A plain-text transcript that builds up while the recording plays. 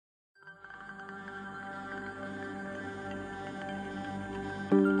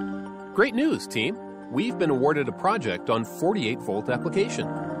Great news, team! We've been awarded a project on 48-volt application.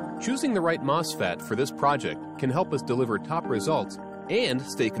 Choosing the right MOSFET for this project can help us deliver top results and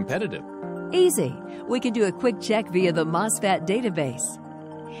stay competitive. Easy. We can do a quick check via the MOSFET database.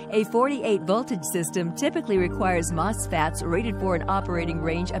 A 48 voltage system typically requires MOSFETs rated for an operating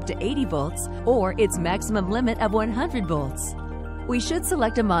range up to 80 volts or its maximum limit of 100 volts. We should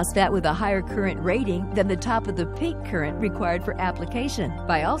select a MOSFET with a higher current rating than the top of the peak current required for application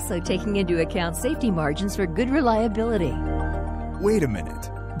by also taking into account safety margins for good reliability. Wait a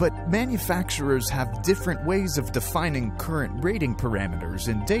minute. But manufacturers have different ways of defining current rating parameters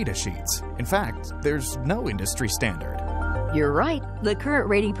in data sheets. In fact, there's no industry standard. You're right. The current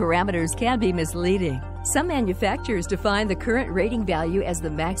rating parameters can be misleading. Some manufacturers define the current rating value as the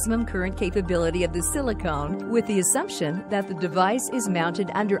maximum current capability of the silicone with the assumption that the device is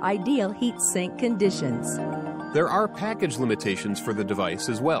mounted under ideal heat sink conditions. There are package limitations for the device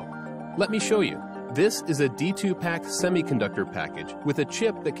as well. Let me show you. This is a D2-pack semiconductor package with a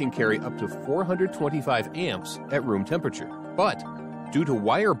chip that can carry up to 425 amps at room temperature. But due to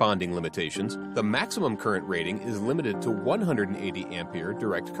wire bonding limitations, the maximum current rating is limited to 180 ampere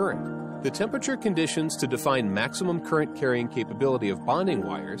direct current. The temperature conditions to define maximum current carrying capability of bonding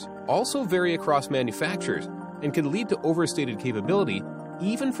wires also vary across manufacturers and can lead to overstated capability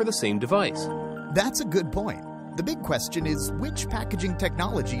even for the same device. That's a good point. The big question is, which packaging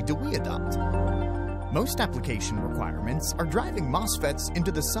technology do we adopt? Most application requirements are driving MOSFETs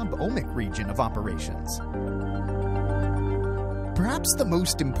into the sub-ohmic region of operations. Perhaps the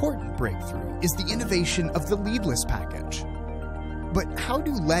most important breakthrough is the innovation of the leadless package. But how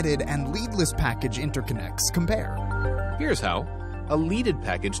do leaded and leadless package interconnects compare? Here's how. A leaded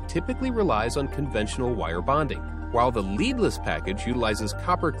package typically relies on conventional wire bonding, while the leadless package utilizes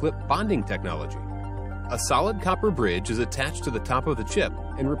copper clip bonding technology. A solid copper bridge is attached to the top of the chip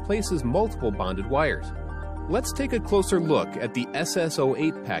and replaces multiple bonded wires. Let's take a closer look at the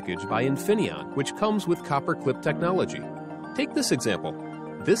SS08 package by Infineon, which comes with copper clip technology. Take this example.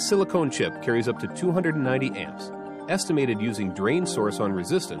 This silicone chip carries up to 290 amps, estimated using drain source on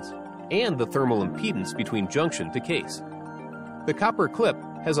resistance, and the thermal impedance between junction to case. The copper clip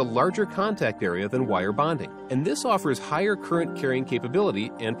has a larger contact area than wire bonding, and this offers higher current carrying capability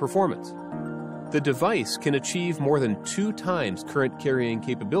and performance. The device can achieve more than 2 times current carrying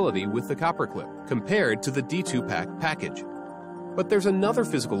capability with the copper clip compared to the D2-pack package. But there's another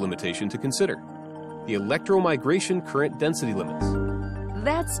physical limitation to consider: the electromigration current density limits.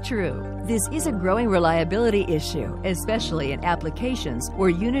 That's true. This is a growing reliability issue, especially in applications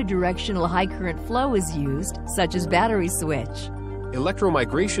where unidirectional high current flow is used, such as battery switch.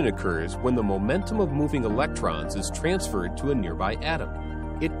 Electromigration occurs when the momentum of moving electrons is transferred to a nearby atom.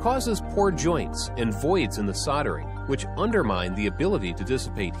 It causes poor joints and voids in the soldering, which undermine the ability to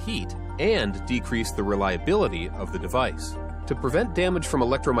dissipate heat and decrease the reliability of the device. To prevent damage from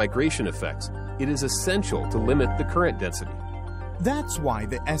electromigration effects, it is essential to limit the current density. That's why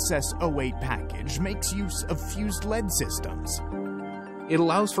the SS08 package makes use of fused lead systems. It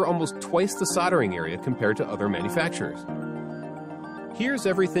allows for almost twice the soldering area compared to other manufacturers. Here's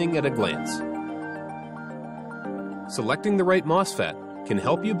everything at a glance. Selecting the right MOSFET can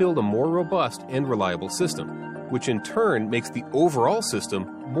help you build a more robust and reliable system, which in turn makes the overall system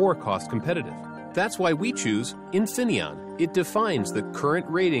more cost competitive. That's why we choose Infineon. It defines the current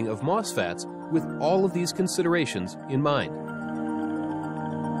rating of MOSFETs with all of these considerations in mind.